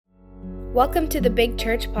Welcome to the Big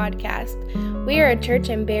Church Podcast. We are a church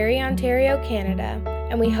in Barrie, Ontario, Canada,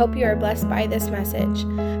 and we hope you are blessed by this message.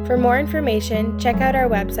 For more information, check out our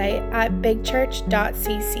website at bigchurch.cc.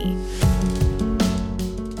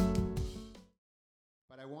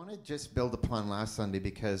 But I want to just build upon last Sunday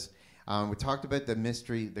because we talked about the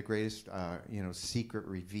mystery, the greatest secret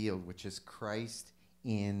revealed, which is Christ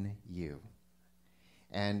in you.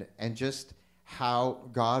 And just how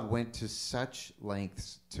God went to such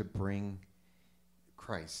lengths to bring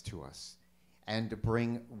Christ to us and to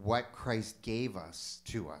bring what Christ gave us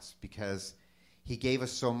to us, because he gave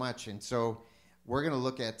us so much. And so we're going to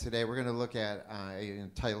look at a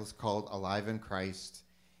title called Alive in Christ.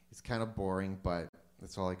 It's kind of boring, but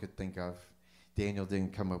that's all I could think of. Daniel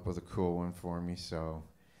didn't come up with a cool one for me, so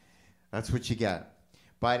that's what you get.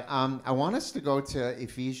 But I want us to go to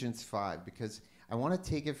Ephesians 5 because I want to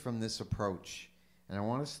take it from this approach, and I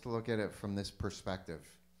want us to look at it from this perspective.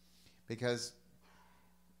 Because,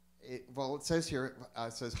 it says here,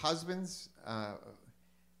 it says, husbands,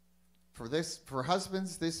 for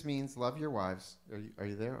husbands, this means love your wives. Are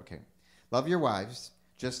you there? Okay. Love your wives,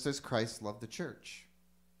 just as Christ loved the church.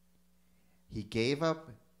 He gave up,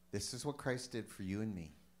 this is what Christ did for you and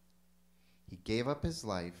me. He gave up his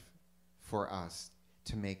life for us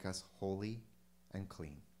to make us holy and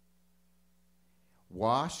clean,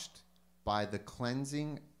 washed by the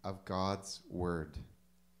cleansing of God's word.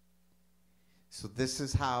 So this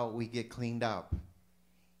is how we get cleaned up.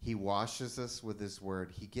 He washes us with his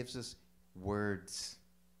word. He gives us words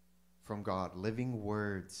from God, living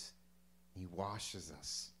words. He washes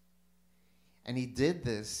us. And he did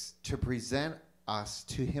this to present us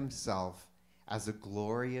to himself as a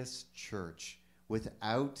glorious church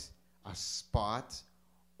without a spot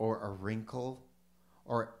or a wrinkle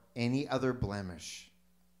or any other blemish.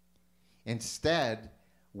 Instead,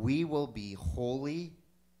 we will be holy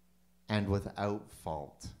and without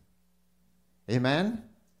fault. Amen?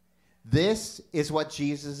 This is what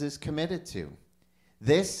Jesus is committed to.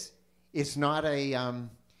 This is not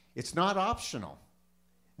it's not optional.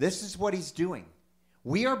 This is what he's doing.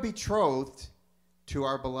 We are betrothed to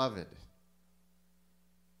our beloved.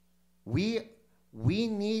 We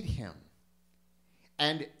need him.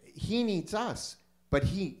 And he needs us. But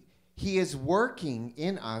he is working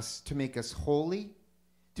in us to make us holy,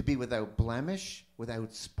 to be without blemish,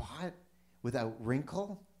 without spot, without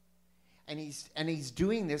wrinkle. And he's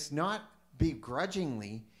doing this not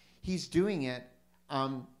begrudgingly. He's doing it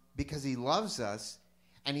because he loves us,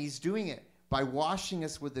 and he's doing it by washing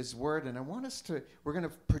us with his word. And we're going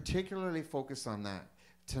to particularly focus on that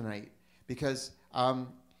tonight because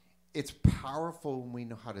it's powerful when we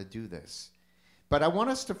know how to do this. But I want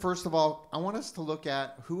us to look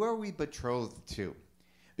at who are we betrothed to?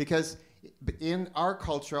 Because in our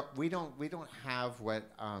culture, we don't have what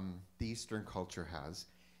the Eastern culture has.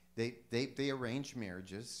 They arrange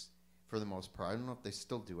marriages for the most part. I don't know if they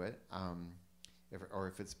still do it, or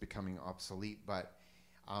if it's becoming obsolete. But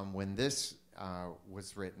when this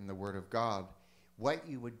was written, the Word of God, what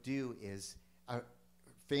you would do is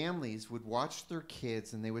families would watch their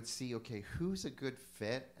kids and they would see, okay, who's a good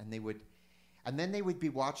fit, and then they would be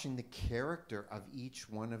watching the character of each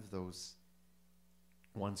one of those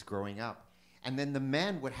ones growing up. And then the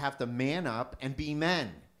men would have to man up and be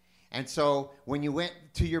men. And so when you went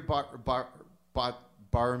to your bar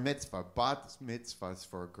mitzvah, bat mitzvahs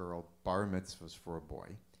for a girl, bar mitzvahs for a boy.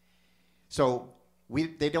 So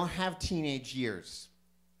they don't have teenage years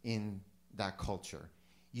in that culture.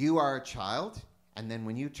 You are a child, and then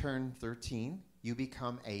when you turn 13, you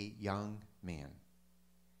become a young man.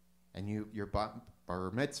 And your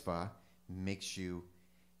bar mitzvah makes you,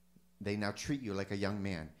 they now treat you like a young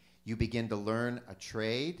man. You begin to learn a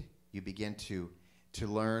trade. You begin to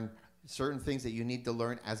learn certain things that you need to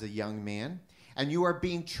learn as a young man. And you are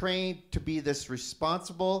being trained to be this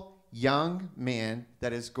responsible young man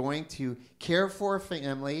that is going to care for a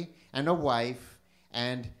family and a wife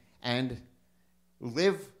and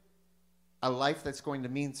live a life that's going to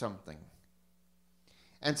mean something.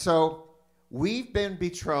 And so we've been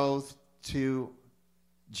betrothed to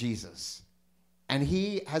Jesus, and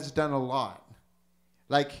he has done a lot,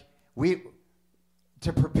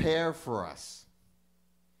 to prepare for us.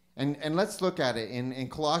 And let's look at it in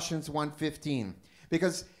Colossians 1:15,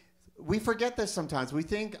 because we forget this sometimes. We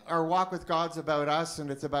think our walk with God's about us,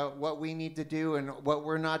 and it's about what we need to do and what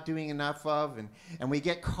we're not doing enough of, and we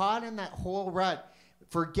get caught in that whole rut,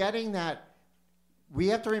 forgetting that we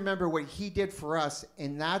have to remember what he did for us,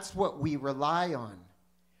 and that's what we rely on.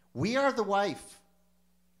 We are the wife.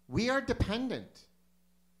 We are dependent.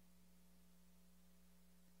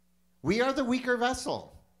 We are the weaker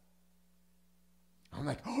vessel. I'm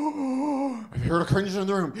like, oh, heard a cringe in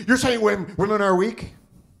the room. You're saying women are weak?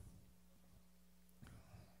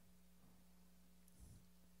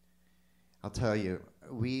 I'll tell you,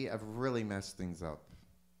 we have really messed things up.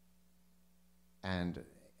 And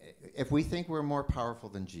if we think we're more powerful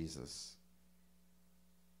than Jesus,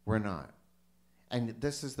 we're not. And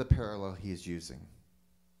this is the parallel he is using.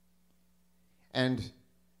 And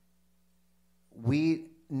we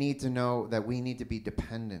need to know that we need to be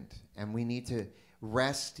dependent, and we need to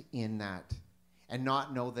rest in that, and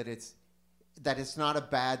not know that it's not a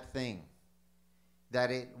bad thing, that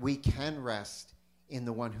we can rest in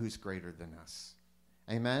the one who's greater than us.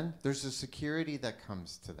 Amen? There's a security that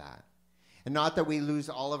comes to that. And not that we lose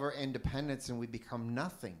all of our independence and we become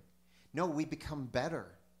nothing. No, we become better.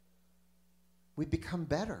 We become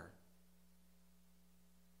better.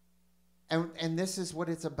 And this is what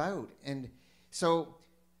it's about. And so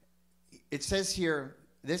it says here,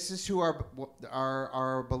 this is who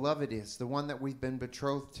our beloved is, the one that we've been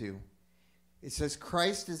betrothed to. It says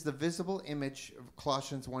Christ is the visible image of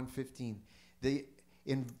Colossians 1:15.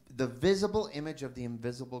 In the visible image of the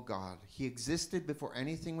invisible God. He existed before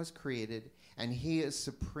anything was created, and he is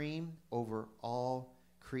supreme over all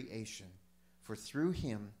creation. For through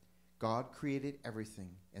him, God created everything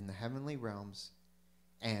in the heavenly realms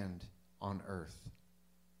and on earth.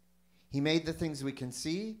 He made the things we can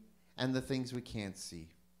see and the things we can't see,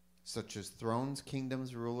 such as thrones,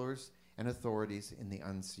 kingdoms, rulers, and authorities in the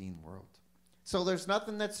unseen world. So there's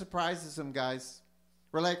nothing that surprises him, guys.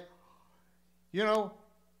 We're like,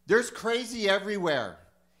 there's crazy everywhere.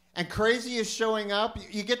 And crazy is showing up.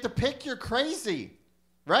 You get to pick your crazy,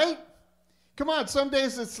 right? Come on, some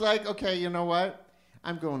days it's like, okay, you know what?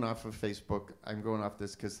 I'm going off of Facebook. I'm going off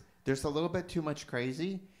this because there's a little bit too much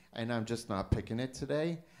crazy, and I'm just not picking it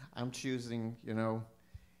today. I'm choosing,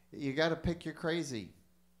 you got to pick your crazy.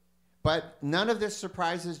 But none of this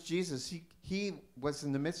surprises Jesus. He was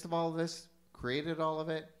in the midst of all of this, created all of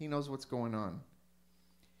it. He knows what's going on.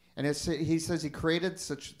 And he says he created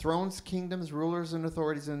such thrones, kingdoms, rulers, and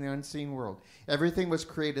authorities in the unseen world. Everything was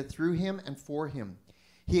created through him and for him.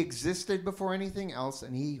 He existed before anything else,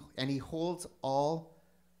 and he holds all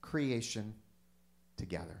creation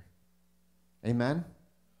together. Amen?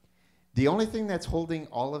 The only thing that's holding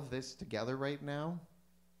all of this together right now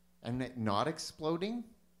and not exploding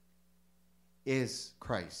is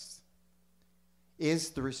Christ, is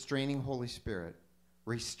the restraining Holy Spirit,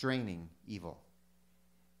 restraining evil.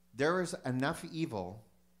 There is enough evil,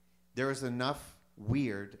 there is enough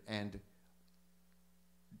weird and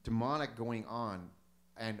demonic going on,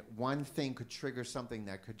 and one thing could trigger something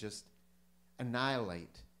that could just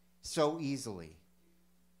annihilate so easily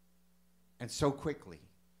and so quickly.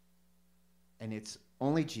 And it's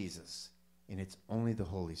only Jesus, and it's only the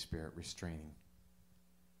Holy Spirit restraining.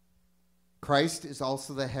 Christ is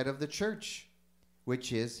also the head of the church,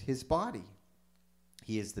 which is his body.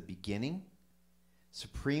 He is the beginning,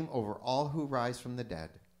 supreme over all who rise from the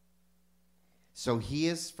dead. So he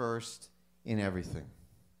is first in everything.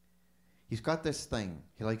 He's got this thing.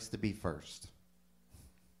 He likes to be first.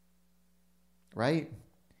 Right?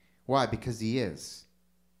 Why? Because he is.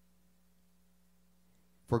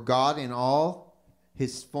 For God in all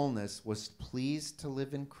his fullness was pleased to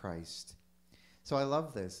live in Christ. So I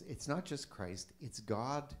love this. It's not just Christ. It's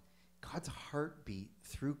God's heartbeat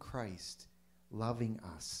through Christ loving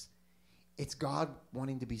us. It's God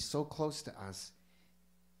wanting to be so close to us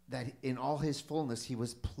that in all his fullness, he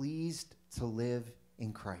was pleased to live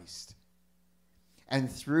in Christ. And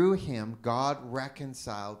through him, God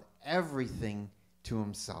reconciled everything to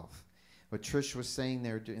himself. What Trish was saying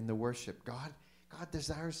there in the worship, God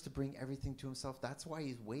desires to bring everything to himself. That's why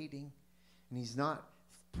he's waiting. And he's not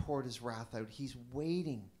poured his wrath out. He's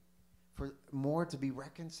waiting for more to be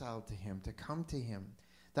reconciled to him, to come to him.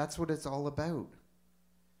 That's what it's all about.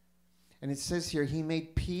 And it says here, he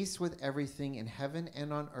made peace with everything in heaven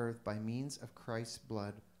and on earth by means of Christ's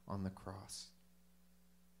blood on the cross.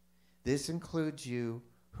 This includes you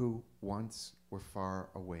who once were far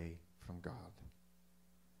away from God.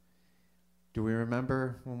 Do we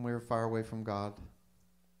remember when we were far away from God?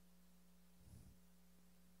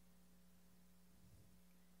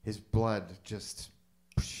 His blood just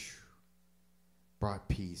brought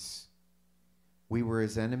peace. We were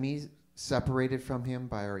his enemies, separated from him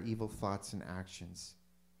by our evil thoughts and actions.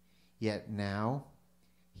 Yet now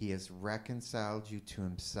he has reconciled you to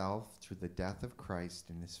himself through the death of Christ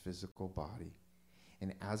in his physical body.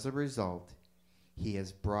 And as a result, he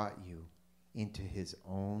has brought you into his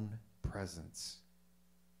own presence.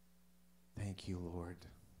 Thank you, Lord.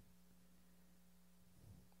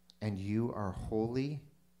 And you are holy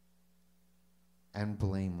and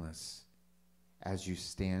blameless as you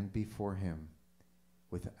stand before him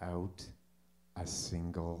without a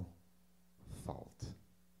single fault.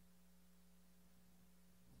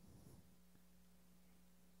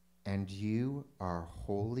 And you are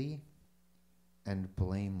holy and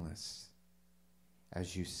blameless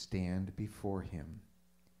as you stand before him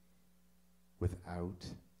without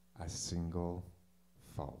a single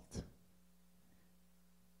fault.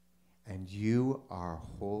 And you are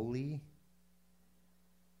holy.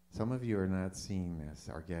 Some of you are not seeing this,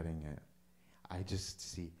 are getting it. I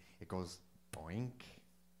just see, it goes boink,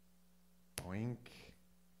 boink,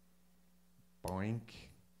 boink.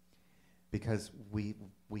 Because we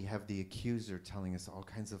have the accuser telling us all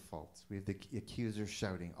kinds of faults. We have the accuser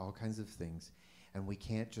shouting all kinds of things. And we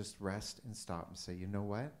can't just rest and stop and say, you know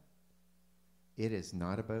what? It is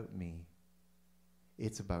not about me.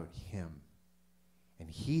 It's about him. And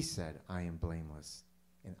he said, I am blameless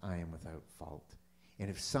and I am without fault. And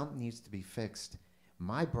if something needs to be fixed,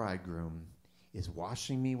 my bridegroom is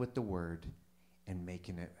washing me with the word and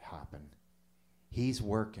making it happen. He's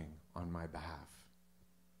working on my behalf.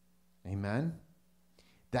 Amen?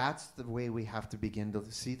 That's the way we have to begin to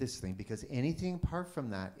see this thing, because anything apart from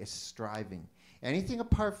that is striving. Anything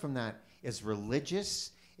apart from that is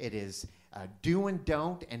religious. It is do and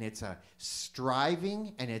don't, and it's a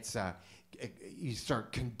striving, and it's a you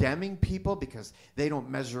start condemning people because they don't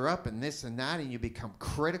measure up and this and that, and you become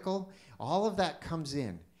critical. All of that comes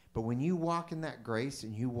in. But when you walk in that grace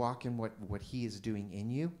and you walk in what he is doing in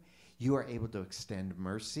you, you are able to extend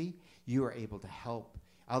mercy. You are able to help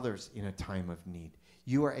others in a time of need.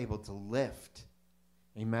 You are able to lift.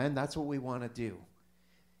 Amen? That's what we want to do.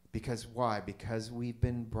 Because why? Because we've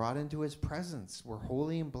been brought into his presence. We're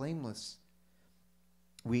holy and blameless.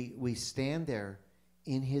 We stand there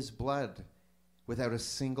in his blood without a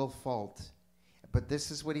single fault. But this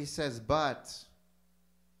is what he says, but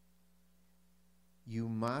you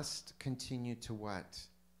must continue to what?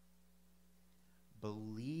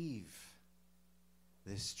 Believe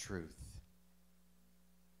this truth.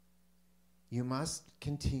 You must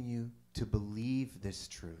continue to believe this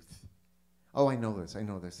truth. Oh, I know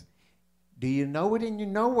this. Do you know it and you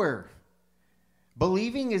know where?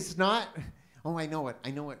 Believing is not, oh, I know it,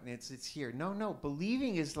 and it's here. No,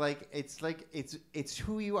 believing is it's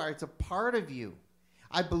who you are. It's a part of you.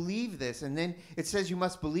 I believe this. And then it says you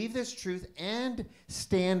must believe this truth and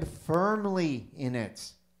stand firmly in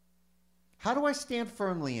it. How do I stand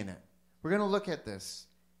firmly in it? We're going to look at this.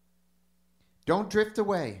 Don't drift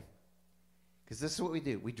away. Because this is what we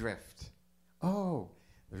do. We drift. Oh,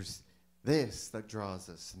 there's this that draws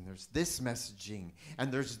us, and there's this messaging,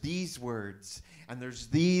 and there's these words, and there's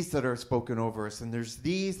these that are spoken over us, and there's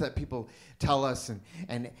these that people tell us,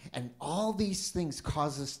 and all these things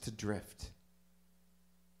cause us to drift.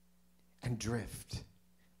 And drift.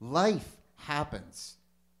 Life happens.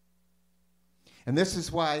 And this is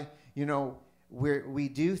why, we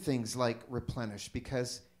do things like replenish,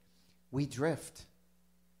 because we drift.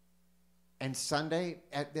 And Sunday,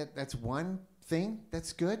 that's one thing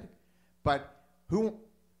that's good. But who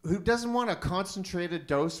doesn't want a concentrated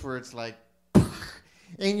dose where it's like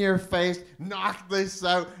in your face, knock this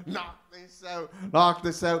out, knock this out, knock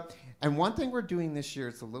this out. And one thing we're doing this year,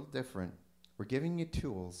 it's a little different. We're giving you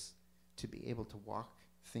tools to be able to walk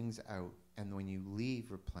things out. And when you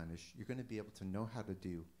leave Replenish, you're going to be able to know how to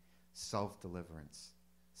do self-deliverance,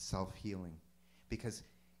 self-healing. Because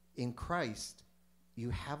in Christ,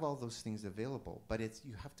 you have all those things available, but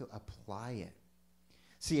you have to apply it.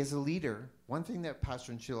 See, as a leader, one thing that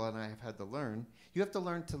Pastor and Sheila and I have had to learn, you have to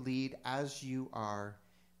learn to lead as you are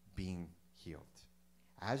being healed,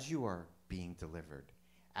 as you are being delivered,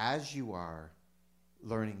 as you are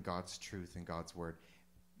learning God's truth and God's word.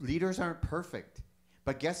 Leaders aren't perfect,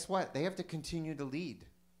 but guess what? They have to continue to lead,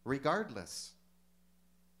 regardless.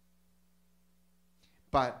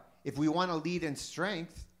 But if we want to lead in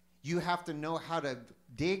strength, you have to know how to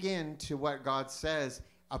dig into what God says,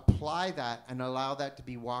 apply that, and allow that to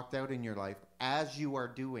be walked out in your life as you are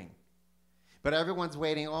doing. But everyone's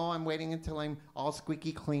waiting. Oh, I'm waiting until I'm all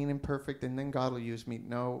squeaky clean and perfect, and then God will use me.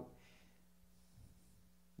 No.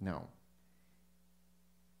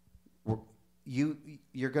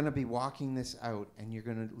 You're going to be walking this out, and you're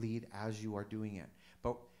going to lead as you are doing it.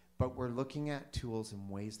 But we're looking at tools and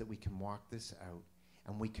ways that we can walk this out,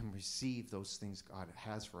 and we can receive those things God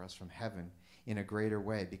has for us from heaven in a greater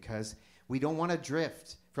way, because we don't want to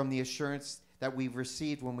drift from the assurance that we've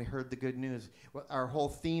received when we heard the good news. Our whole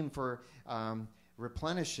theme for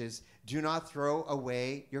Replenish is, do not throw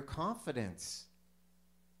away your confidence,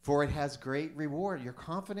 for it has great reward. Your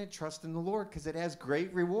confident trust in the Lord, because it has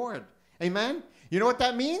great reward. Amen? You know what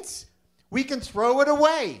that means? We can throw it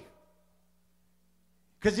away.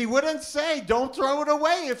 Because he wouldn't say, don't throw it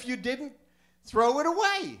away if you didn't throw it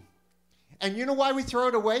away. And you know why we throw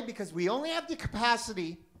it away? Because we only have the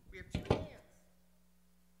capacity. We have 2 hands.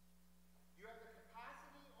 You have the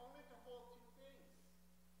capacity only to hold 2 things.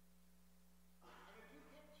 And if you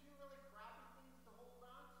get 2 really crappy things to hold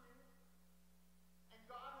on to, and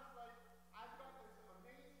God is like, I've got this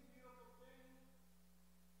amazing, beautiful thing.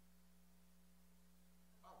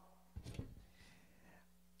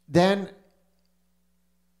 Then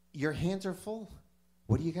your hands are full.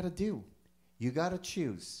 What do you got to do? You got to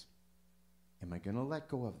choose. Am I going to let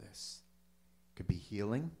go of this? It could be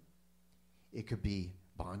healing. It could be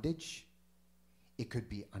bondage. It could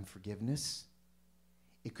be unforgiveness.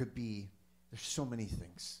 It could be, there's so many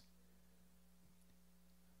things.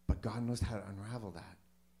 But God knows how to unravel that.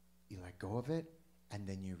 You let go of it, and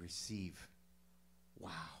then you receive,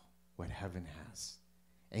 wow, what heaven has.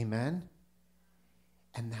 Amen?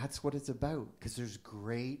 And that's what it's about, because there's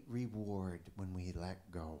great reward when we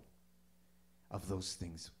let go of those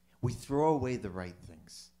things. We throw away the right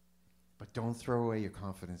things, but don't throw away your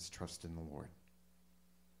confidence, trust in the Lord.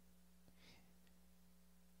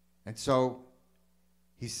 And so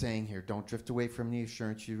he's saying here, don't drift away from the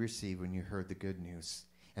assurance you received when you heard the good news.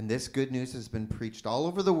 And this good news has been preached all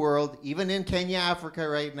over the world, even in Kenya, Africa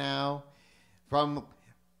right now, from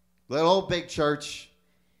little big church.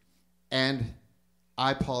 And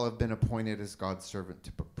I, Paul, have been appointed as God's servant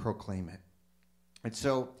to proclaim it. And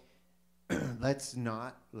so let's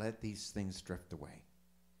not let these things drift away.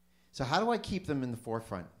 So how do I keep them in the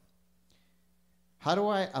forefront? How do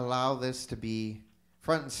I allow this to be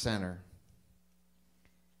front and center?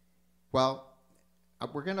 Well,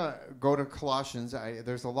 we're going to go to Colossians.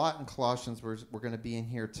 There's a lot in Colossians. We're going to be in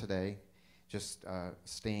here today, just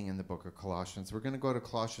staying in the book of Colossians. We're going to go to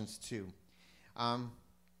Colossians 2.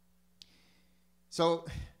 So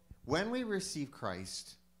when we receive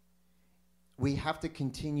Christ, we have to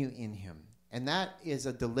continue in him. And that is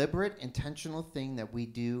a deliberate, intentional thing that we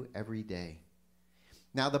do every day.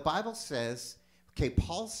 Now, the Bible says,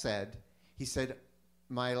 Paul said, he said,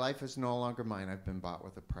 my life is no longer mine. I've been bought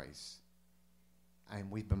with a price.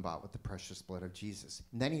 And we've been bought with the precious blood of Jesus.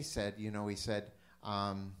 And then he said,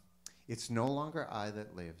 it's no longer I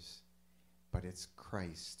that lives, but it's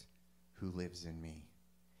Christ who lives in me.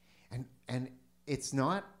 And it's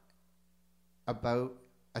not about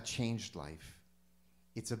a changed life.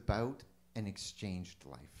 It's about an exchanged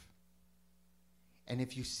life. And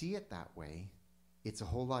if you see it that way, it's a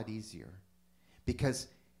whole lot easier. Because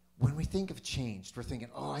when we think of changed, we're thinking,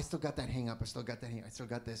 oh, I still got that hang up. I still got that hang up. I still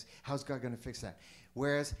got this. How's God going to fix that?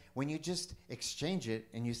 Whereas when you just exchange it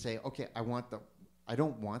and you say, okay, I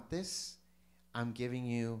don't want this. I'm giving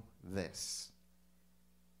you this.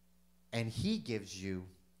 And he gives you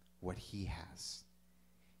what he has.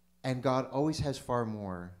 And God always has far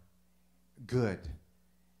more good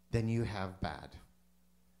than you have bad.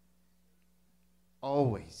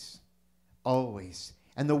 Always. Always.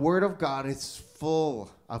 And the Word of God is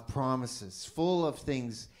full of promises, full of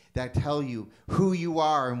things that tell you who you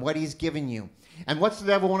are and what he's given you. And what's the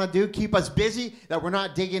devil want to do? Keep us busy, that we're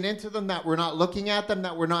not digging into them, that we're not looking at them,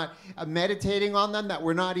 that we're not meditating on them, that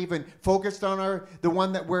we're not even focused on the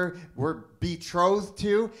one that we're betrothed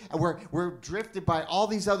to. And we're drifted by all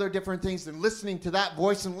these other different things and listening to that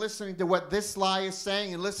voice and listening to what this lie is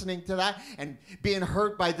saying and listening to that and being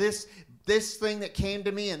hurt by this thing that came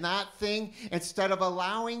to me and that thing, instead of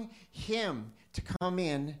allowing him to come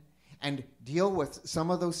in and deal with some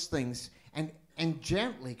of those things and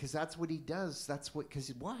gently, because that's what he does.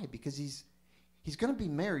 Why? Because he's going to be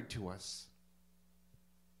married to us.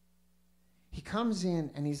 He comes in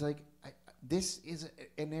and he's like, this is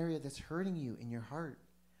an area that's hurting you in your heart.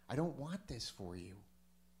 I don't want this for you.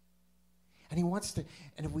 And he wants to,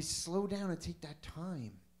 and if we slow down and take that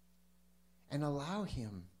time and allow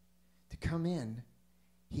him to come in,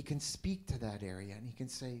 he can speak to that area and he can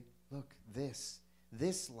say, look, this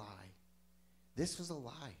lie, this was a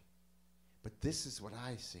lie, but this is what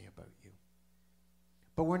I say about you.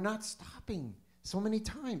 But we're not stopping so many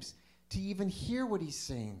times to even hear what he's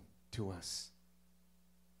saying to us.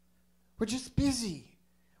 We're just busy.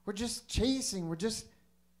 We're just chasing.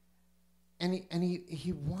 And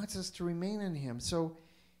he wants us to remain in him. So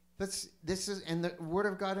and the Word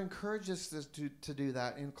of God encourages us to do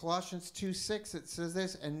that. In Colossians 2:6, it says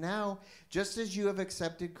this, and now, just as you have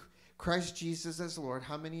accepted Christ Jesus as Lord,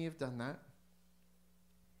 how many have done that?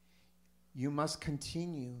 You must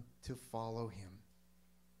continue to follow him.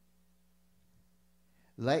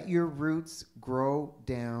 Let your roots grow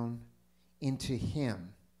down into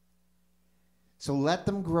him. So let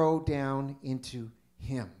them grow down into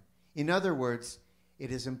him. In other words,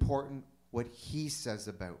 it is important what he says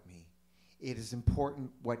about me. It is important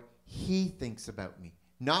what he thinks about me.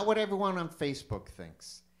 Not what everyone on Facebook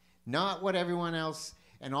thinks. Not what everyone else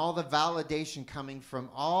and all the validation coming from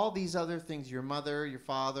all these other things, your mother, your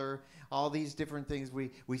father, all these different things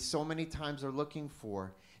we so many times are looking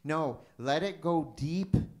for. No, let it go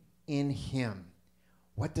deep in him.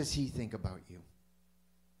 What does he think about you?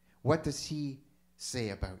 What does he say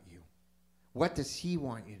about you? What does he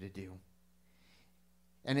want you to do?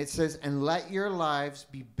 And it says, and let your lives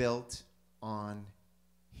be built on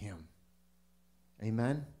him.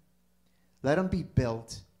 Amen? Let them be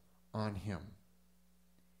built on him.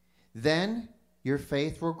 Then your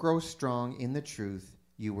faith will grow strong in the truth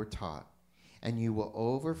you were taught, and you will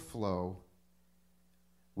overflow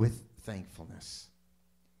with thankfulness.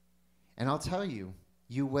 And I'll tell you,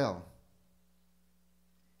 you will.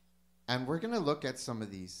 And we're going to look at some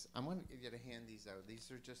of these. I'm going to get to hand these out.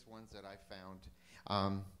 These are just ones that I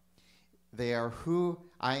found. They are who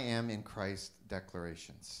I am in Christ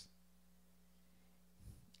declarations.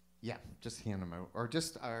 Yeah, just hand them out. Or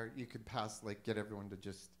just, you could pass, like, get everyone to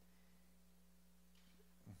just...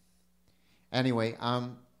 Anyway,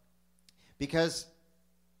 because,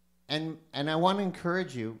 and I want to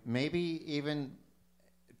encourage you, maybe even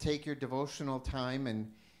take your devotional time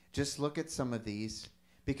and just look at some of these,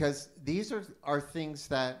 because these are things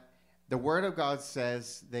that the Word of God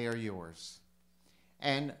says they are yours.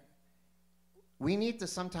 And we need to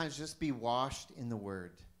sometimes just be washed in the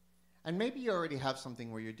Word. And maybe you already have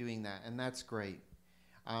something where you're doing that, and that's great.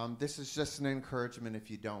 This is just an encouragement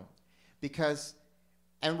if you don't. Because,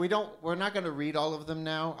 and we're not going to read all of them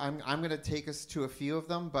now. I'm going to take us to a few of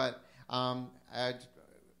them, but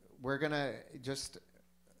we're going to just,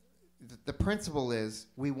 the principle is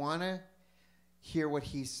we want to hear what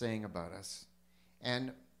he's saying about us.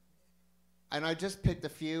 And I just picked a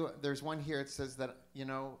few. There's one here. It says that,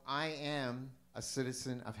 I am a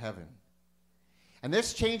citizen of heaven. And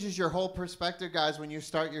this changes your whole perspective, guys, when you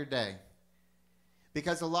start your day.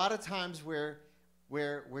 Because a lot of times we're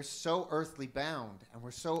so earthly bound and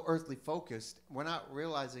we're so earthly focused, we're not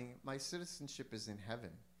realizing my citizenship is in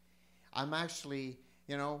heaven. I'm actually,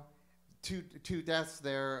 two deaths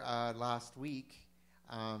there last week.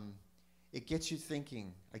 It gets you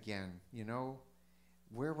thinking again,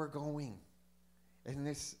 where we're going. And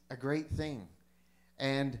it's a great thing.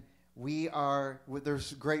 And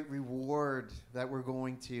there's great reward that we're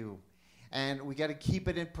going to. And we got to keep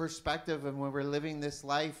it in perspective. And when we're living this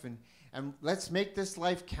life, and let's make this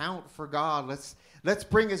life count for God. Let's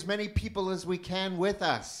bring as many people as we can with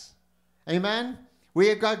us. Amen? We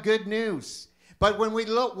have got good news. But when we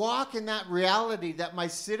walk in that reality that my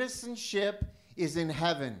citizenship is in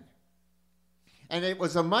heaven, and it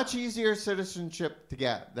was a much easier citizenship to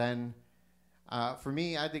get than, for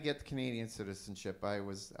me, I had to get the Canadian citizenship. I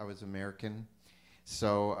was American.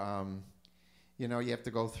 So, you have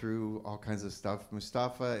to go through all kinds of stuff.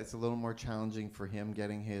 Mustafa, it's a little more challenging for him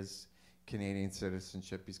getting his Canadian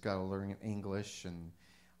citizenship. He's got to learn English and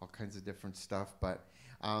all kinds of different stuff. But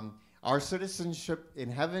our citizenship in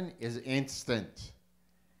heaven is instant.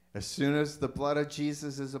 As soon as the blood of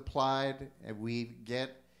Jesus is applied, and we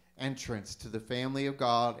get entrance to the family of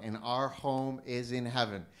God, and our home is in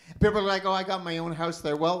heaven. People are like, oh, I got my own house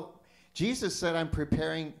there. Well, Jesus said,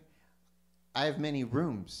 I have many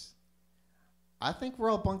rooms. I think we're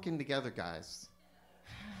all bunking together, guys.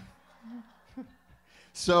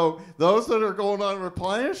 So those that are going on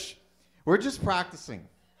replenish, we're just practicing.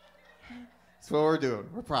 That's what we're doing.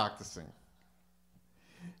 We're practicing.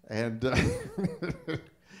 And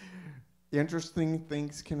interesting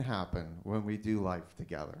things can happen when we do life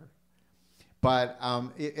together. But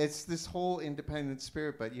it's this whole independent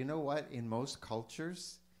spirit. But you know what? In most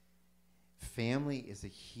cultures, family is a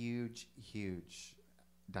huge, huge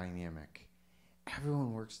dynamic.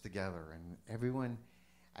 Everyone works together, and everyone,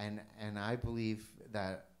 and I believe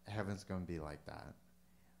that heaven's going to be like that.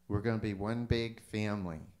 We're going to be one big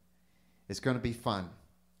family. It's going to be fun.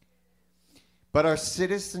 But our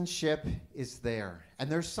citizenship is there. And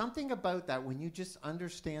there's something about that when you just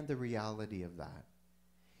understand the reality of that.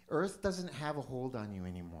 Earth doesn't have a hold on you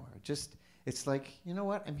anymore. It's like, you know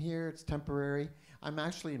what? I'm here. It's temporary. I'm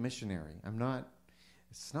actually a missionary.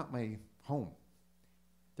 It's not my home.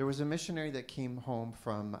 There was a missionary that came home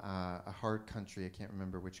from a hard country. I can't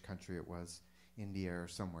remember which country it was, India or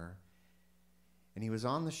somewhere. And he was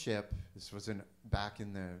on the ship. This was back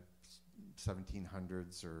in the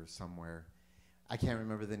 1700s or somewhere. I can't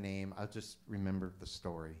remember the name. I'll just remember the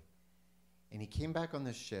story. And he came back on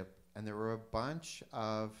this ship, and there were a bunch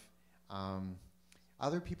of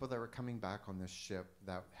other people that were coming back on this ship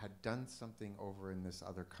that had done something over in this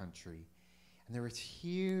other country. And there was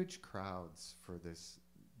huge crowds for this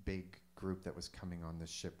big group that was coming on this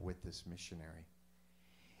ship with this missionary.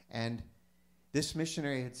 And this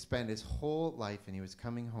missionary had spent his whole life, and he was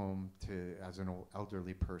coming home as an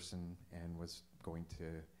elderly person and was going to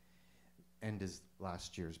end his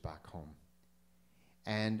last years back home.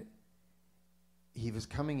 And he was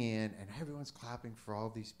coming in, and everyone's clapping for all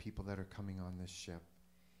these people that are coming on this ship.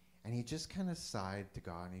 And he just kind of sighed to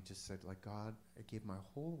God, and he just said, like, God, I gave my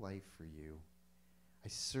whole life for you. I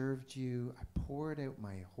served you. I poured out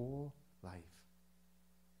my whole life.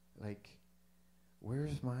 Like,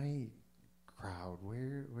 where's my crowd?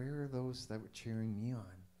 Where are those that were cheering me on?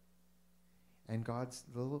 And God's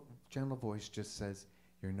little gentle voice just says,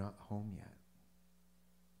 you're not home yet.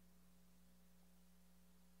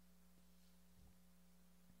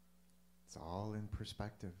 It's all in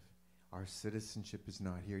perspective. Our citizenship is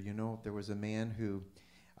not here. You know, there was a man who,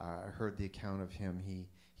 I heard the account of him. He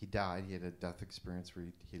died. He had a death experience where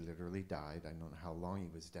he literally died. I don't know how long he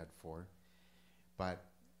was dead for. But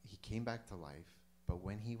he came back to life. But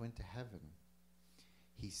when he went to heaven,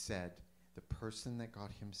 he said the person that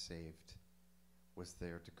got him saved was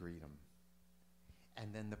there to greet him.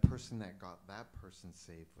 And then the person that got that person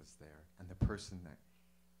saved was there. And the person that...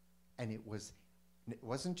 And it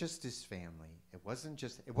wasn't just his family. It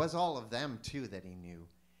was all of them too that he knew.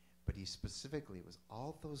 But he specifically, it was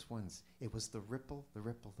all those ones. It was the ripple, the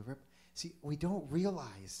ripple, the ripple. See, we don't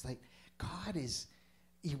realize, like, God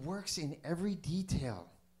he works in every detail.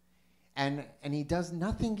 And he does,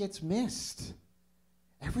 nothing gets missed.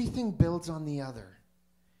 Everything builds on the other.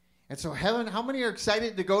 And so heaven, how many are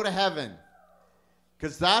excited to go to heaven?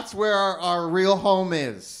 Because that's where our real home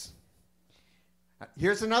is.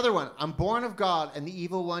 Here's another one. I'm born of God, and the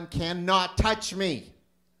evil one cannot touch me.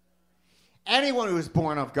 Anyone who is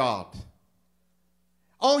born of God.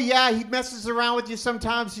 Oh, yeah, he messes around with you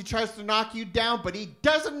sometimes. He tries to knock you down, but he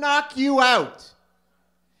doesn't knock you out.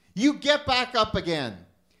 You get back up again.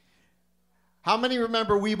 How many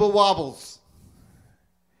remember Weeble Wobbles?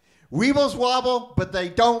 Weebles wobble, but they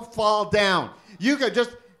don't fall down. You can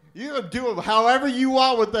do them however you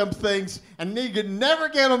want with them things, and you can never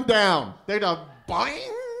get them down. They just boing,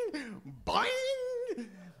 boing.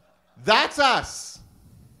 That's us.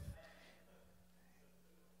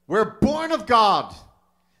 We're born of God.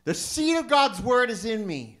 The seed of God's word is in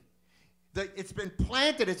me. It's been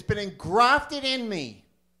planted. It's been engrafted in me.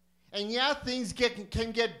 And yeah, things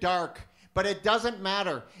can get dark, but it doesn't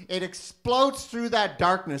matter. It explodes through that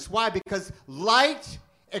darkness. Why? Because light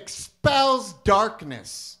expels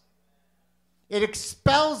darkness. It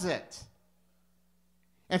expels it.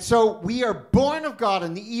 And so we are born of God,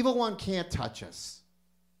 and the evil one can't touch us.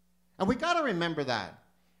 And we got to remember that.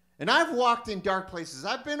 And I've walked in dark places.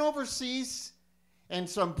 I've been overseas in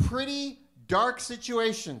some pretty dark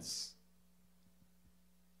situations.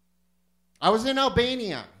 I was in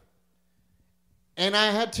Albania, and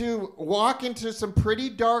I had to walk into some pretty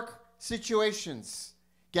dark situations,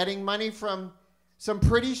 getting money from some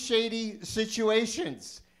pretty shady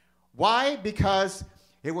situations. Why? Because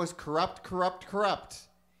it was corrupt.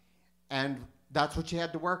 And that's what you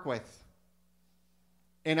had to work with.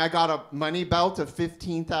 And I got a money belt of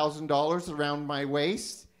 $15,000 around my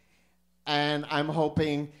waist. And I'm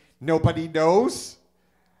hoping nobody knows.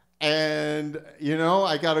 And, you know,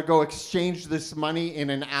 I got to go exchange this money in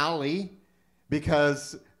an alley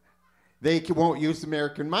because they won't use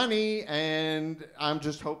American money. And I'm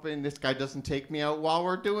just hoping this guy doesn't take me out while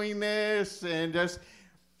we're doing this. And just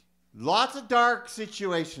lots of dark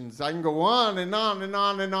situations. I can go on and on and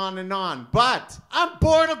on and on and on. But I'm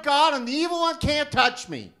born of God, and the evil one can't touch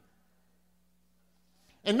me.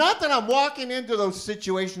 And not that I'm walking into those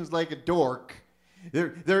situations like a dork.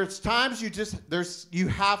 There's times you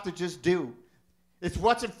have to just do. It's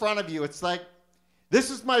what's in front of you. It's like, this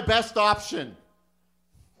is my best option.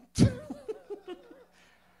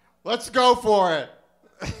 Let's go for it.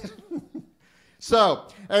 So,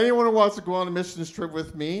 anyone who wants to go on a missions trip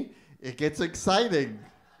with me, it gets exciting.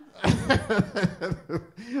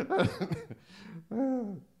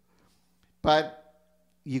 But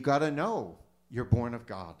you got to know you're born of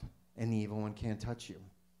God, and the evil one can't touch you.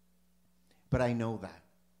 But I know that.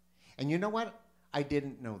 And you know what? I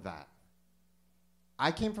didn't know that.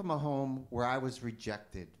 I came from a home where I was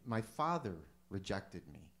rejected. My father rejected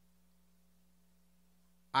me.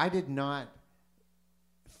 I did not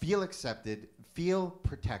feel accepted, feel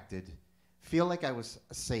protected, feel like I was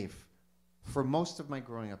safe for most of my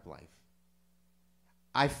growing up life.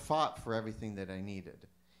 I fought for everything that I needed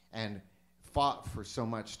and fought for so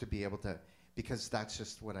much to be able to, because that's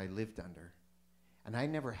just what I lived under. And I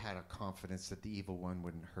never had a confidence that the evil one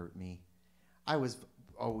wouldn't hurt me. I was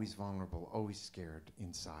always vulnerable, always scared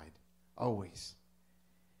inside, always.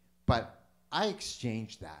 But I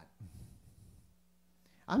exchanged that.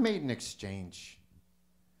 I made an exchange.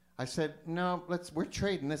 I said, no, we're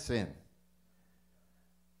trading this in.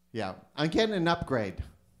 Yeah, I'm getting an upgrade.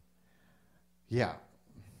 Yeah.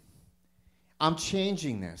 I'm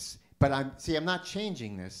changing this. But I'm not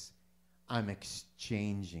changing this. I'm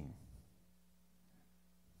exchanging.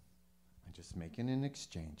 I'm just making an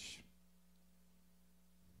exchange.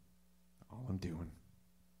 All I'm doing.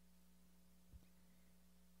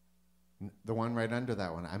 The one right under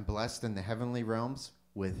that one. I'm blessed in the heavenly realms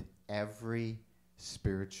with every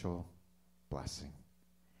spiritual blessing.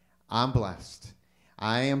 I'm blessed.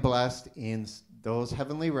 I am blessed in those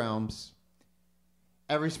heavenly realms.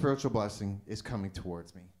 Every spiritual blessing is coming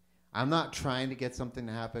towards me. I'm not trying to get something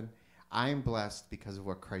to happen. I am blessed because of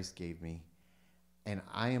what Christ gave me. And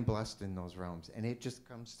I am blessed in those realms. And it just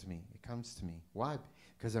comes to me. It comes to me. Why?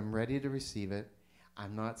 Because I'm ready to receive it.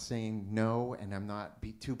 I'm not saying no, and I'm not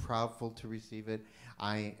too proudful to receive it.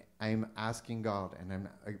 I'm asking God, and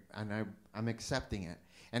I'm accepting it.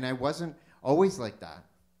 And I wasn't always like that.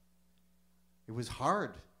 It was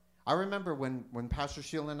hard. I remember when Pastor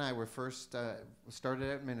Sheila and I were first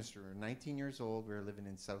started out ministry. We were 19 years old. We were living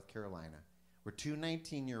in South Carolina. We're two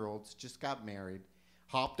 19-year-olds, just got married,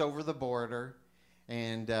 hopped over the border,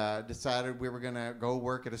 and decided we were going to go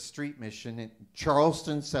work at a street mission in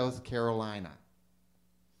Charleston, South Carolina.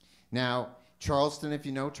 Now, Charleston, if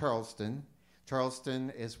you know Charleston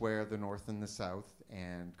is where The North and the South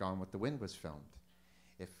and Gone with the Wind was filmed.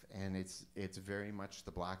 And it's very much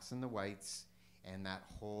the blacks and the whites and that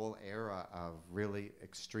whole era of really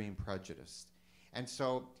extreme prejudice. And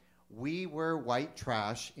so we were white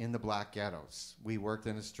trash in the black ghettos. We worked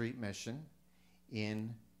in a street mission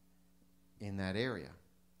in that area.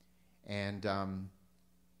 And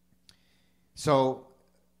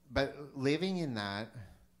but living in that,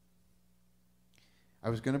 I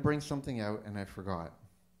was going to bring something out and I forgot.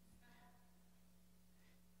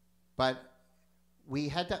 But we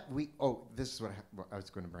had that, this is what I was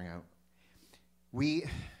going to bring out. We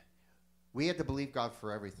had to believe God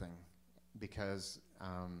for everything because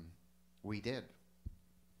we did.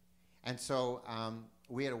 And so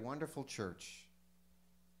we had a wonderful church,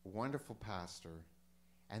 a wonderful pastor,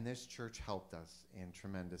 and this church helped us in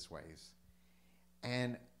tremendous ways.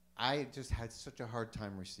 And I just had such a hard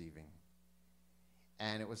time receiving.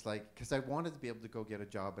 And it was like, because I wanted to be able to go get a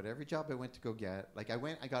job, but every job I went to go get, I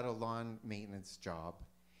got a lawn maintenance job,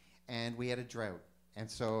 and we had a drought. And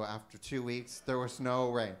so after 2 weeks, there was no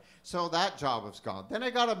rain. So that job was gone. Then I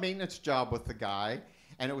got a maintenance job with the guy,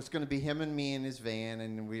 and it was going to be him and me in his van,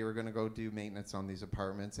 and we were going to go do maintenance on these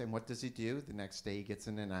apartments. And what does he do? The next day he gets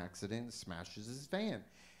in an accident and smashes his van.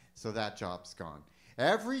 So that job's gone.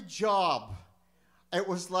 Every job, it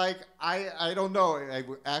was like, I don't know.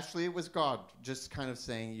 Actually, it was God just kind of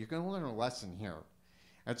saying, you're going to learn a lesson here.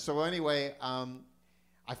 And so anyway,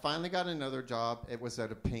 I finally got another job. It was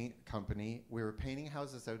at a paint company. We were painting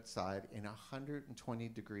houses outside in 120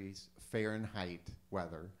 degrees Fahrenheit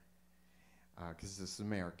weather, because this is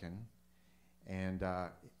American, and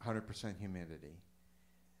 100% humidity.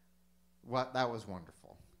 That was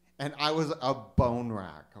wonderful. And I was a bone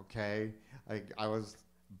rack, okay? I was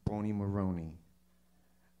Boney Maroney.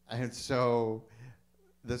 And so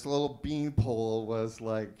this little beanpole was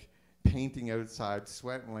like painting outside,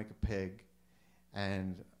 sweating like a pig.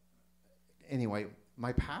 And anyway,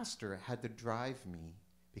 my pastor had to drive me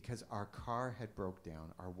because our car had broke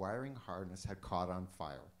down. Our wiring harness had caught on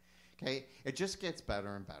fire. Okay, it just gets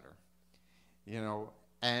better and better, you know.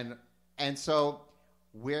 And so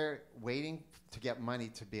we're waiting to get money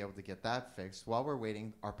to be able to get that fixed. While we're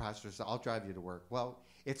waiting, our pastor said, "I'll drive you to work." Well,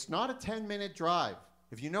 it's not a 10-minute drive.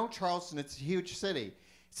 If you know Charleston, it's a huge city.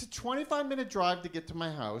 It's a 25-minute drive to get to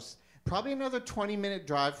my house. Probably another 20-minute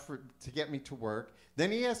drive to get me to work.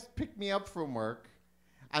 Then he has to pick me up from work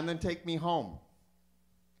and then take me home.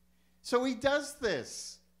 So he does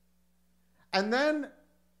this. And then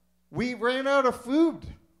we ran out of food.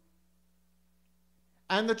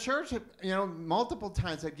 And the church, multiple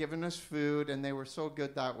times had given us food, and they were so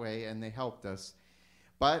good that way, and they helped us.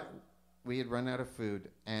 But we had run out of food,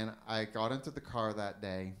 and I got into the car that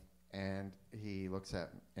day, and he looks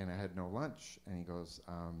at me, and I had no lunch. And he goes,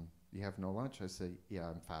 you have no lunch? I say, yeah,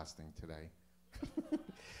 I'm fasting today.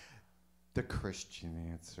 The Christian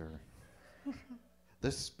answer.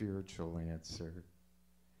 The spiritual answer.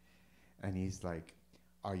 And he's like,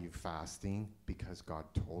 are you fasting because God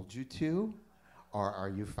told you to? Or are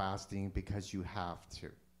you fasting because you have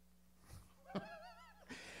to?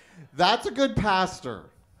 That's a good pastor.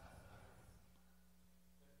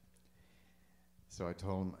 So I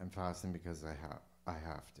told him I'm fasting because I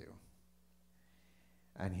have to.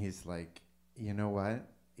 And he's like, you know what?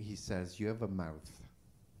 He says, you have a mouth.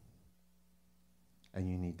 And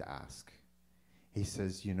you need to ask. He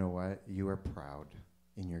says, you know what? You are proud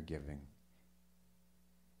in your giving.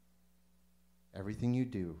 Everything you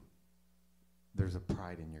do, there's a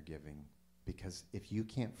pride in your giving. Because if you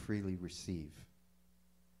can't freely receive,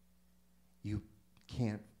 you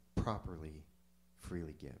can't properly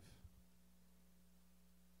freely give.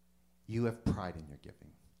 You have pride in your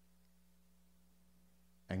giving.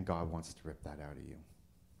 And God wants to rip that out of you.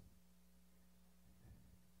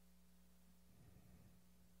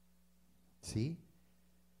 See?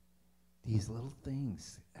 These little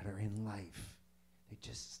things that are in life, they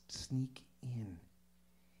just sneak in.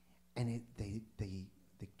 And they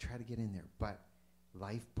try to get in there. But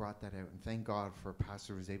life brought that out. And thank God for a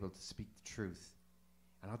pastor who was able to speak the truth.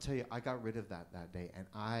 And I'll tell you, I got rid of that day. And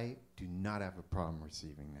I do not have a problem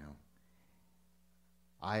receiving now.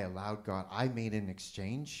 I allowed God. I made an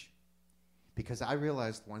exchange because I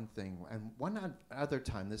realized one thing. And one other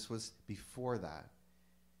time, this was before that.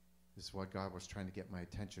 This is what God was trying to get my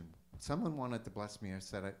attention. Someone wanted to bless me. I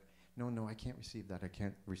said, no, I can't receive that. I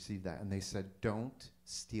can't receive that. And they said, don't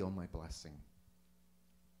steal my blessing.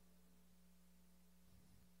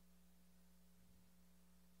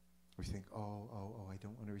 We think, oh, I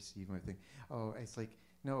don't want to receive my thing. Oh, it's like,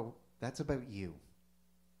 no, that's about you.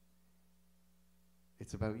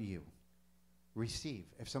 It's about you. Receive.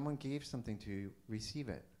 If someone gave something to you, receive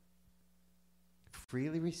it.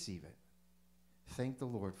 Freely receive it. Thank the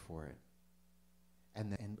Lord for it.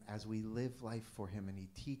 And as we live life for him and he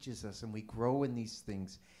teaches us and we grow in these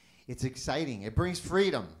things, it's exciting. It brings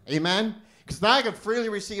freedom. Amen? Because now I can freely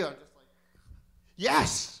receive it. I'm just like,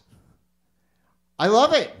 yes! I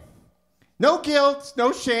love it. No guilt,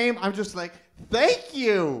 no shame. I'm just like, thank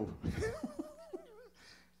you.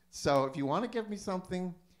 So if you want to give me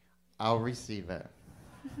something, I'll receive it.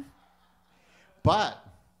 But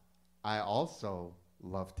I also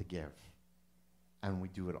love to give. And we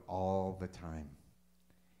do it all the time.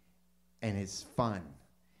 And it's fun.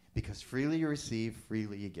 Because freely you receive,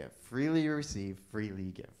 freely you give. Freely you receive, freely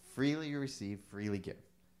you give. Freely you receive, freely give.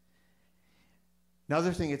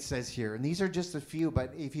 Another thing it says here, and these are just a few,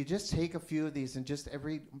 but if you just take a few of these and just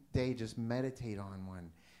every day just meditate on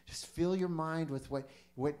one. Just fill your mind with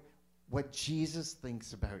what Jesus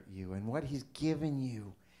thinks about you and what he's given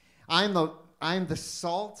you. I'm the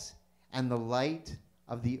salt and the light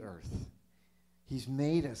of the earth. He's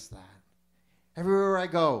made us that. Everywhere I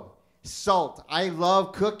go, salt. I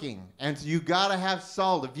love cooking, and so you got to have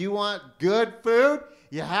salt. If you want good food,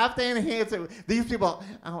 you have to enhance it. These people,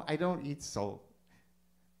 oh, I don't eat salt.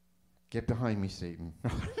 Get behind me, Satan.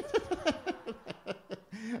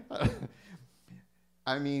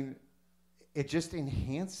 I mean, it just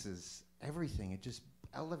enhances everything. It just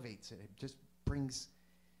elevates it. It just brings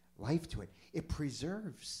life to it. It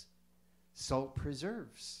preserves. Salt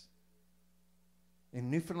preserves. In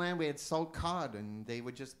Newfoundland, we had salt cod, and they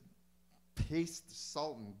would just paste the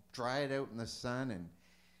salt and dry it out in the sun,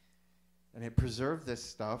 and it preserved this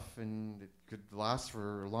stuff, and it could last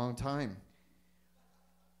for a long time.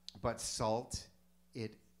 But salt,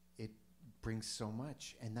 it brings so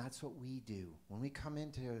much, and that's what we do. When we come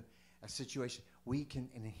into a situation, we can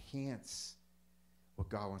enhance what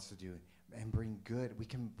God wants to do and bring good. We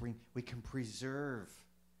can preserve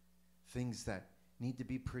things that need to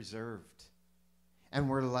be preserved. And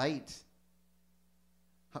we're light.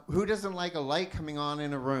 Who doesn't like a light coming on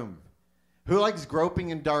in a room? Who likes groping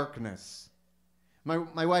in darkness? My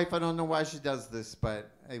wife, I don't know why she does this,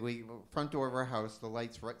 but we front door of our house, the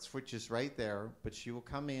light switch is right there, but she will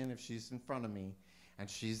come in if she's in front of me, and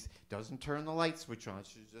she doesn't turn the light switch on.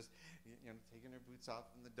 She's just taking her boots off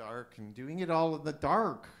in the dark and doing it all in the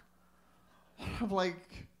dark. I'm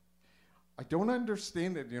like, I don't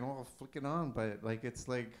understand it. I'll flick it on, but it's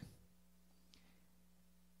like,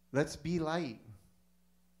 let's be light.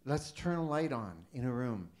 Let's turn a light on in a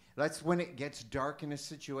room. That's when it gets dark in a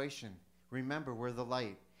situation. Remember, we're the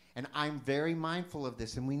light. And I'm very mindful of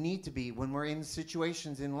this, and we need to be when we're in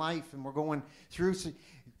situations in life and we're going through.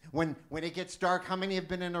 When it gets dark, how many have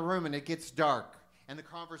been in a room and it gets dark? And the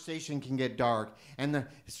conversation can get dark, and the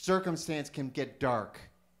circumstance can get dark.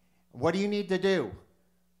 What do you need to do?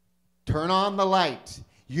 Turn on the light.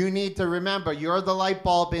 You need to remember, you're the light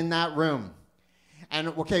bulb in that room. And,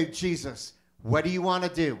 okay, Jesus, what do you want to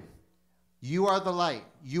do? You are the light.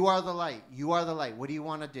 You are the light. You are the light. What do you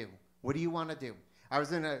want to do? What do you want to do? I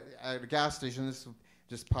was in a gas station. This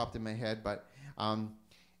just popped in my head, but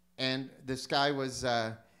and this guy was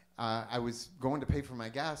I was going to pay for my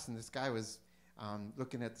gas, and this guy was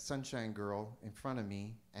looking at the sunshine girl in front of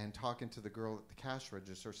me and talking to the girl at the cash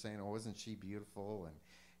register saying, oh, isn't she beautiful? And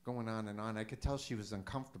going on and on. I could tell she was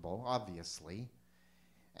uncomfortable, obviously.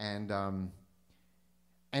 And I'm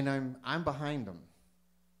behind them.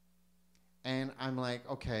 And I'm like,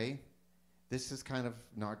 okay, this is kind of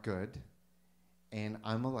not good. And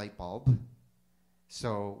I'm a light bulb.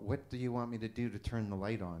 So what do you want me to do to turn the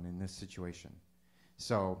light on in this situation?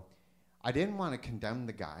 So I didn't want to condemn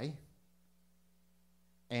the guy.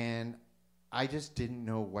 And I just didn't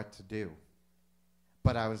know what to do.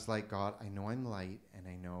 But I was like, God, I know I'm light, and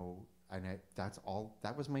I know, that's all,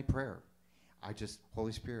 that was my prayer.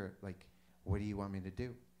 Holy Spirit, like, what do you want me to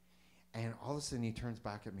do? And all of a sudden he turns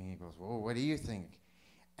back at me and he goes, whoa, what do you think?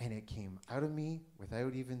 And it came out of me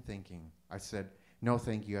without even thinking. I said, no,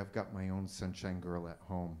 thank you, I've got my own sunshine girl at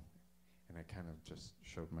home. And I kind of just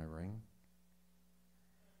showed my ring.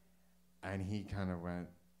 And he kind of went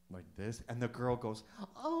like this, and the girl goes,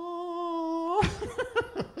 oh.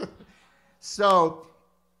 So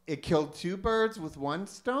it killed two birds with one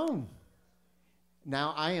stone.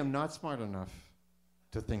 Now, I am not smart enough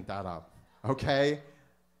to think that up, okay?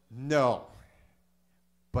 No.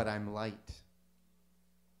 But I'm light.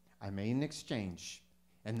 I made an exchange,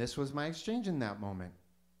 and this was my exchange in that moment.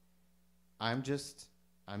 I'm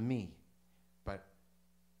me. But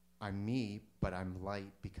I'm me, but I'm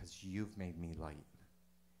light because you've made me light.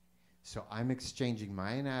 So I'm exchanging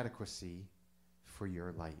my inadequacy for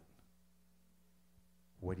your light.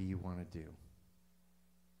 What do you want to do?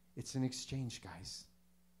 It's an exchange, guys.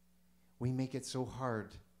 We make it so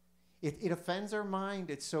hard. It offends our mind.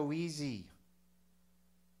 It's so easy.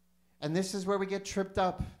 And this is where we get tripped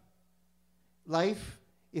up. Life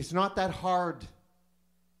is not that hard.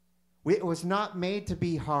 It was not made to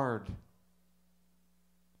be hard.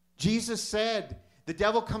 Jesus said, the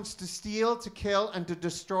devil comes to steal, to kill, and to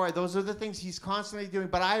destroy. Those are the things he's constantly doing.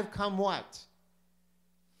 But I have come what?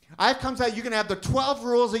 I've come so that you can have the 12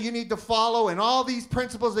 rules that you need to follow and all these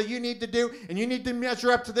principles that you need to do, and you need to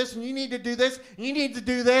measure up to this, and you need to do this, and you need to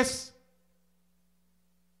do this.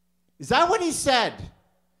 Is that what he said?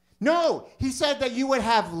 No, he said that you would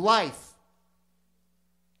have life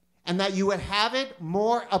and that you would have it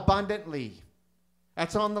more abundantly.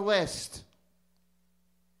 That's on the list.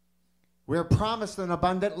 We're promised an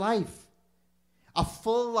abundant life, a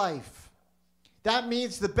full life. That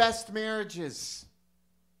means the best marriages.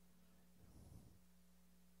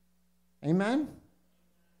 Amen?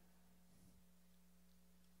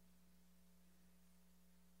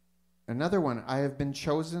 Another one, I have been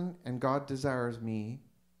chosen and God desires me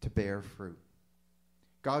to bear fruit.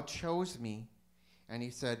 God chose me and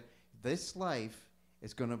he said, this life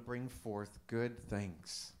is going to bring forth good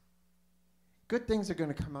things. Good things are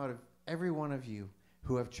going to come out of every one of you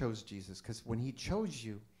who have chose Jesus. Because when he chose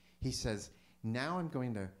you, he says, now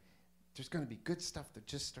there's going to be good stuff that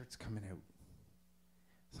just starts coming out.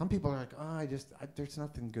 Some people are like, there's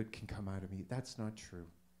nothing good can come out of me. That's not true.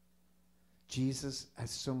 Jesus has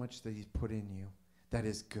so much that he's put in you that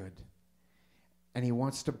is good. And he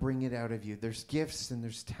wants to bring it out of you. There's gifts and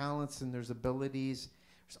there's talents and there's abilities.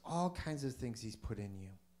 There's all kinds of things he's put in you.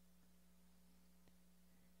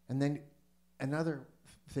 And then another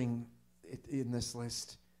thing in this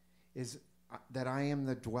list is that I am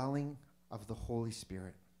the dwelling of the Holy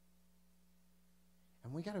Spirit.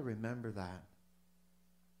 And we got to remember that.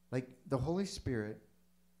 Like, the Holy Spirit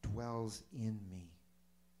dwells in me.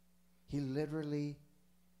 He literally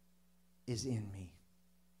is in me,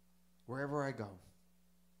 wherever I go.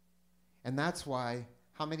 And that's why,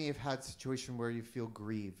 how many have had a situation where you feel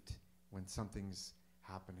grieved when something's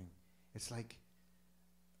happening? It's like,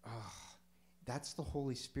 that's the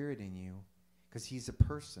Holy Spirit in you, because he's a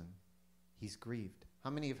person. He's grieved. How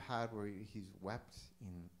many have had where he's wept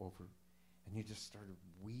over, and you just started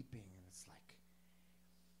weeping, and it's like,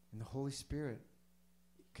 and the Holy Spirit,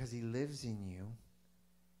 because he lives in you,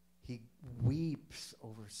 he weeps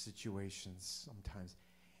over situations sometimes.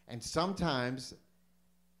 And sometimes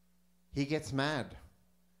he gets mad,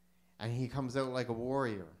 and he comes out like a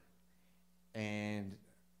warrior. And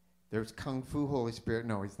there's Kung Fu Holy Spirit.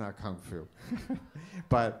 No, he's not Kung Fu.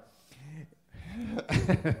 But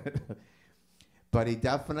he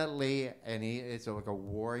definitely, and it's like a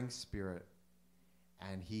warring spirit.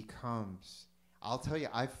 And he comes. I'll tell you,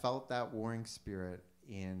 I felt that warring spirit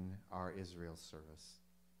in our Israel service.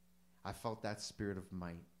 I felt that spirit of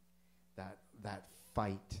might, that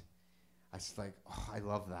fight. I was like, I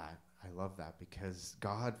love that. I love that because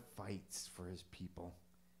God fights for his people.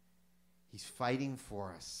 He's fighting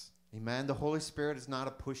for us. Amen. The Holy Spirit is not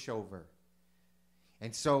a pushover.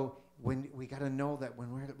 And so when we got to know that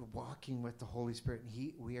when we're walking with the Holy Spirit,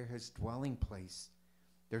 and we are his dwelling place,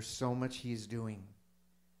 there's so much he's doing.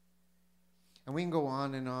 And we can go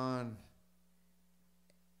on and on.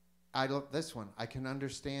 I love this one. I can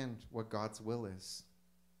understand what God's will is.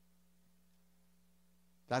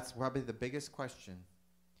 That's probably the biggest question.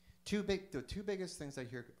 The two biggest things I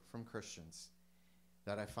hear from Christians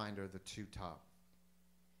that I find are the two top.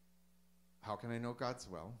 How can I know God's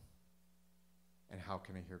will? And how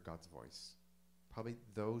can I hear God's voice? Probably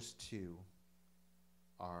those two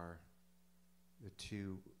are the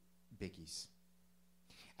two biggies.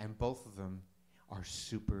 And both of them are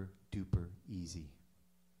super duper easy.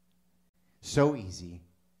 So easy,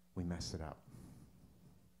 we mess it up.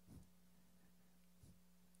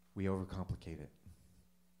 We overcomplicate it.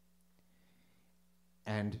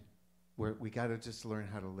 And we got to just learn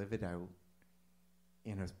how to live it out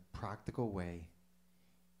in a practical way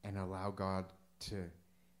and allow God to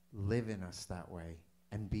live in us that way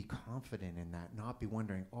and be confident in that, not be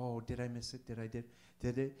wondering, oh, did I miss it? Did I?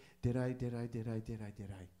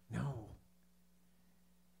 No.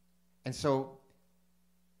 And so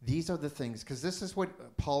these are the things, because this is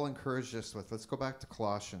what Paul encouraged us with. Let's go back to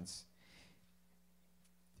Colossians.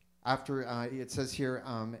 After it says here,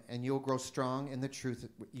 and you'll grow strong in the truth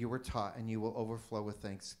you were taught, and you will overflow with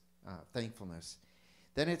thankfulness.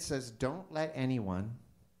 Then it says, don't let anyone,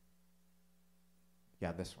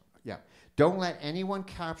 don't let anyone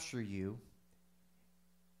capture you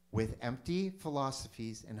with empty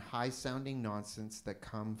philosophies and high-sounding nonsense that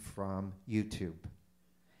come from YouTube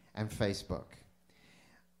and Facebook.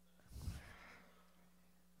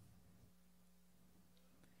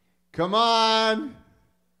 Come on!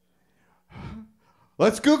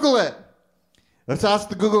 Let's Google it. Let's ask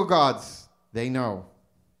the Google gods. They know.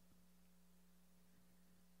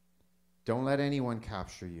 Don't let anyone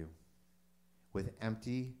capture you with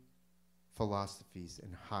empty philosophies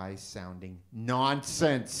and high-sounding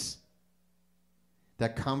nonsense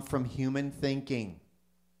that come from human thinking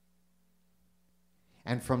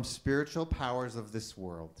and from spiritual powers of this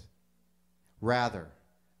world, rather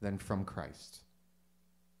than from Christ.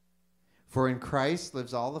 For in Christ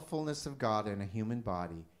lives all the fullness of God in a human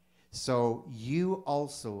body. So you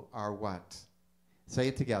also are what? Say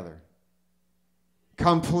it together.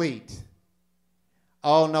 Complete.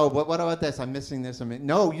 Oh, no, but what about this? I'm missing this.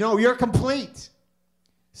 No, you're complete.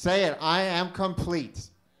 Say it. I am complete.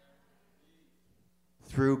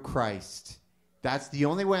 Through Christ. That's the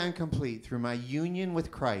only way I'm complete, through my union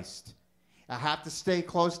with Christ. I have to stay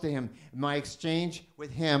close to him. My exchange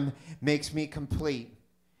with him makes me complete.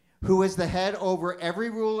 Who is the head over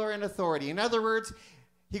every ruler and authority. In other words,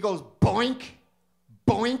 he goes boink,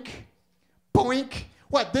 boink, boink.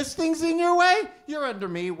 What, this thing's in your way? You're under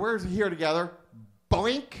me. We're here together.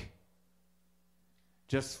 Boink.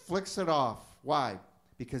 Just flicks it off. Why?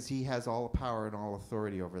 Because he has all the power and all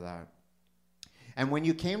authority over that. And when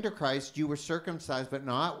you came to Christ, you were circumcised, but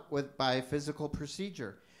not by a physical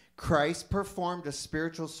procedure. Christ performed a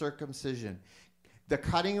spiritual circumcision, the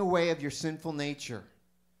cutting away of your sinful nature.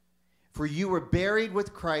 For you were buried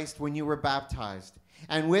with Christ when you were baptized,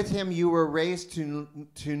 and with him you were raised to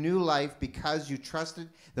new life because you trusted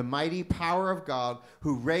the mighty power of God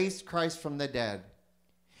who raised Christ from the dead.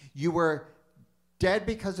 You were dead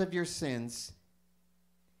because of your sins,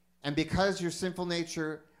 and because your sinful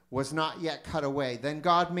nature was not yet cut away. Then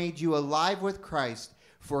God made you alive with Christ,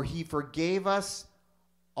 for he forgave us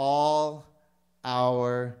all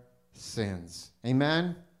our sins.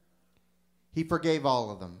 Amen? He forgave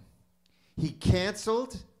all of them. He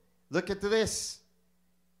canceled, look at this.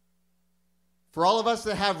 For all of us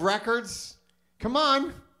that have records, come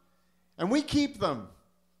on, and we keep them.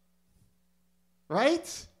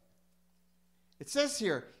 Right? It says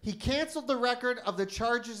here, he canceled the record of the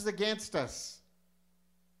charges against us.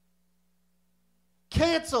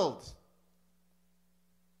 Canceled.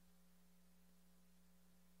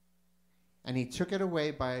 And he took it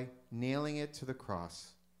away by nailing it to the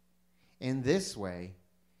cross. In this way,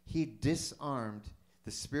 he disarmed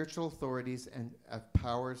the spiritual authorities and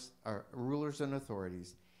powers, rulers and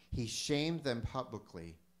authorities. He shamed them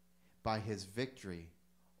publicly by his victory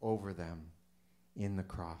over them in the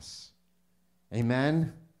cross.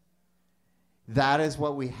 Amen? That is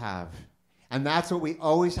what we have. And that's what we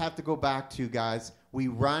always have to go back to, guys. We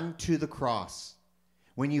run to the cross.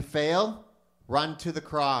 When you fail, run to the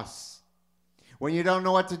cross. When you don't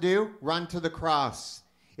know what to do, run to the cross.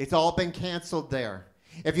 It's all been canceled there.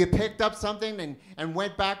 If you picked up something and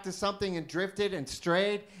went back to something and drifted and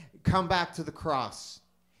strayed, come back to the cross.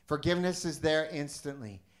 Forgiveness is there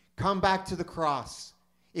instantly. Come back to the cross.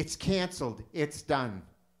 It's canceled. It's done.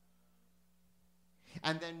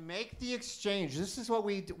 and then make the exchange. This is what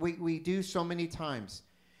we do so many times.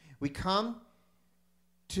 We come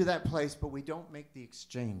to that place, but we don't make the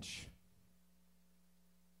exchange.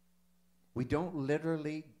 We don't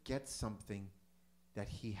literally get something that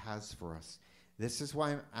he has for us. This is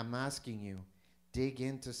why I'm asking you, dig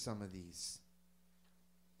into some of these.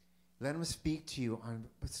 Let him speak to you on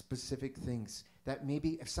specific things that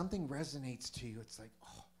maybe if something resonates to you, it's like,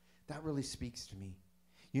 oh, that really speaks to me.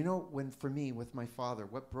 You know, for me, with my father,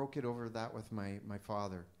 what broke it over that with my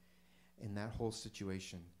father in that whole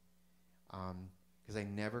situation, because I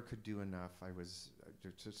never could do enough. I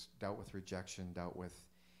just dealt with rejection, dealt with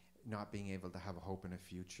not being able to have a hope in a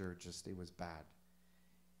future. Just, it was bad.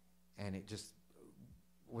 And it just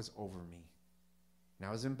was over me. And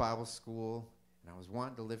I was in Bible school, and I was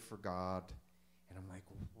wanting to live for God. And I'm like,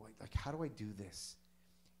 how do I do this?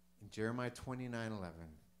 In Jeremiah 29:11,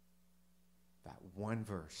 that one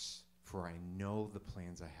verse, for I know the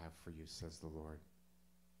plans I have for you, says the Lord.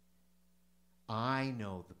 I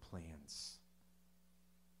know the plans.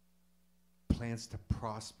 Plans to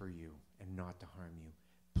prosper you and not to harm you.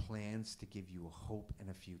 Plans to give you a hope and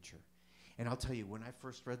a future. And I'll tell you, when I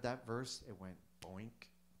first read that verse, it went boink.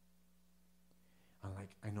 I'm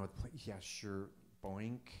like, I know the plan. Yeah, sure,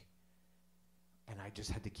 boink. And I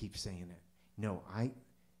just had to keep saying it. No,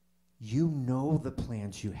 you know the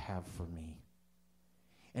plans you have for me.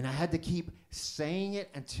 And I had to keep saying it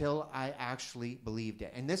until I actually believed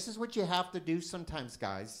it. And this is what you have to do sometimes,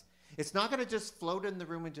 guys. It's not going to just float in the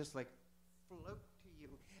room and just like float to you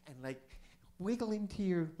and like wiggle into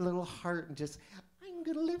your little heart and just, I'm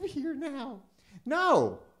going to live here now.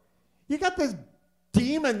 No. You got this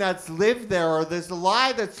demon that's lived there, or this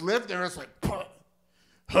lie that's lived there. It's like, ha,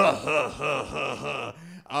 ha, ha, ha, ha.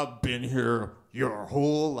 I've been here your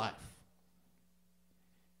whole life.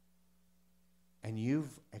 And you've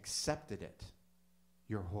accepted it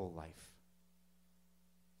your whole life.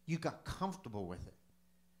 You got comfortable with it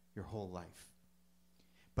your whole life.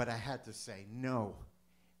 But I had to say, no,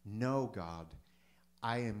 God,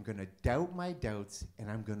 I am going to doubt my doubts, and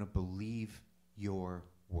I'm going to believe your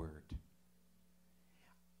word.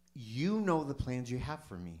 You know the plans you have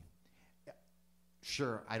for me.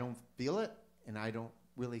 Sure, I don't feel it, and I don't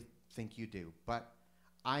really think you do, but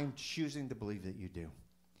I'm choosing to believe that you do.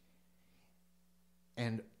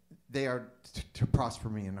 And they are to prosper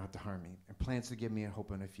me and not to harm me, and plans to give me a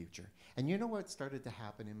hope and a future. And you know what started to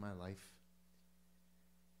happen in my life?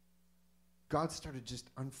 God started just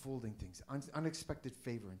unfolding things, unexpected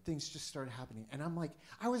favor, and things just started happening. And I'm like,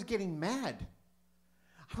 I was getting mad.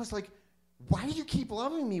 I was like, why do you keep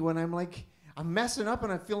loving me when I'm messing up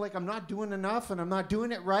and I feel like I'm not doing enough and I'm not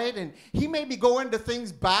doing it right? And he made me go into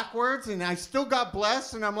things backwards, and I still got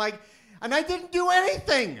blessed. And I'm like, and I didn't do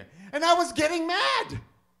anything. And I was getting mad.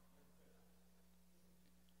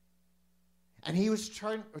 And he was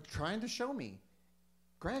trying to show me,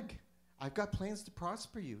 Greg, I've got plans to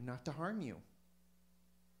prosper you, not to harm you.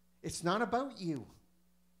 It's not about you.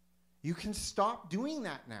 You can stop doing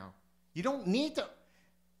that now. You don't need to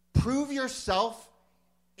prove yourself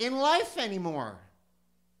in life anymore.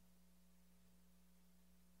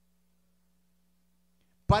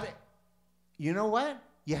 But you know what?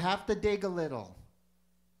 You have to dig a little.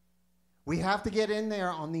 We have to get in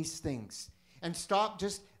there on these things and stop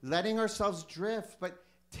just letting ourselves drift, but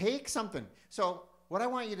take something. So what I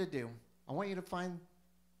want you to do, I want you to find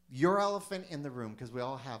your elephant in the room, because we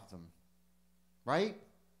all have them, right?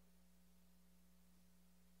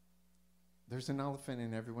 There's an elephant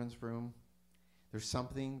in everyone's room. There's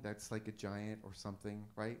something that's like a giant or something,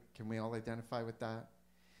 right? Can we all identify with that?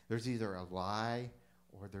 There's either a lie,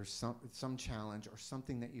 or there's some challenge, or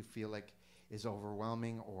something that you feel like is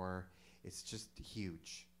overwhelming, or it's just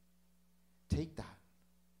huge. Take that.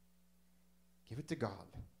 Give it to God.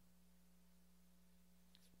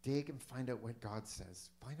 Dig and find out what God says.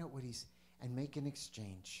 Find out what and make an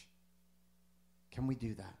exchange. Can we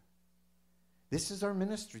do that? This is our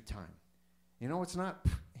ministry time. You know, it's not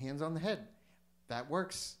hands on the head. That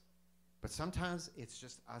works. But sometimes it's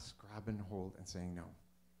just us grabbing hold and saying, no.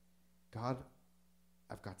 God,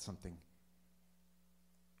 I've got something.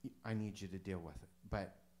 I need you to deal with it.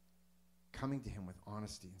 But coming to him with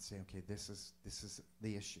honesty and saying, okay, this is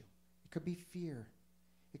the issue. It could be fear.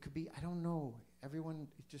 It could be, I don't know. Everyone,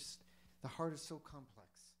 the heart is so complex.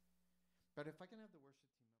 But if I can have the worship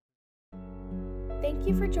team. Thank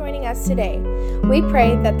you for joining us today. We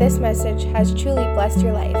pray that this message has truly blessed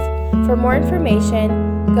your life. For more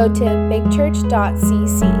information, go to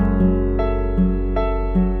bigchurch.cc.